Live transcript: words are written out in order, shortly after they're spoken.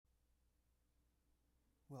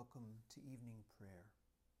Welcome to evening prayer.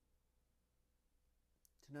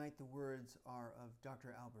 Tonight the words are of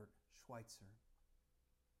Dr. Albert Schweitzer.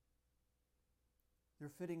 They're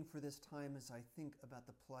fitting for this time as I think about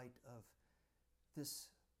the plight of this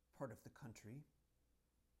part of the country,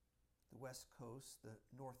 the West Coast, the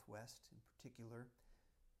Northwest in particular,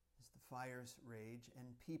 as the fires rage, and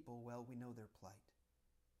people, well, we know their plight.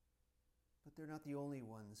 But they're not the only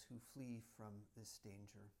ones who flee from this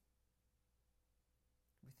danger.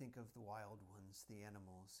 We think of the wild ones, the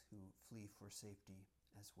animals who flee for safety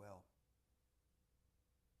as well.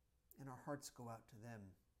 And our hearts go out to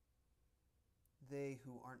them. They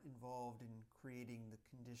who aren't involved in creating the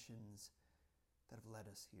conditions that have led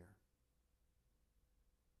us here.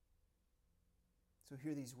 So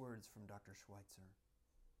hear these words from Dr. Schweitzer.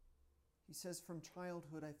 He says, "From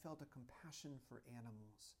childhood I felt a compassion for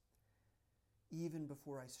animals. Even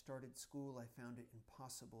before I started school, I found it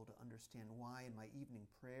impossible to understand why in my evening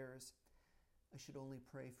prayers I should only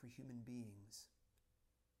pray for human beings.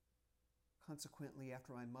 Consequently,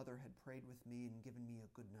 after my mother had prayed with me and given me a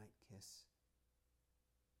goodnight kiss,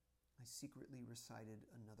 I secretly recited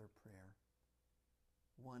another prayer,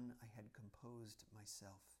 one I had composed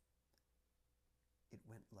myself. It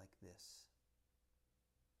went like this: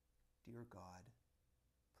 Dear God,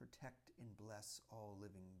 protect and bless all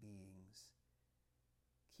living beings.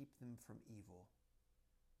 Keep them from evil,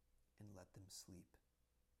 and let them sleep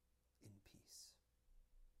in peace."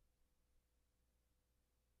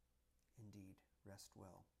 Indeed, rest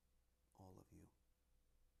well.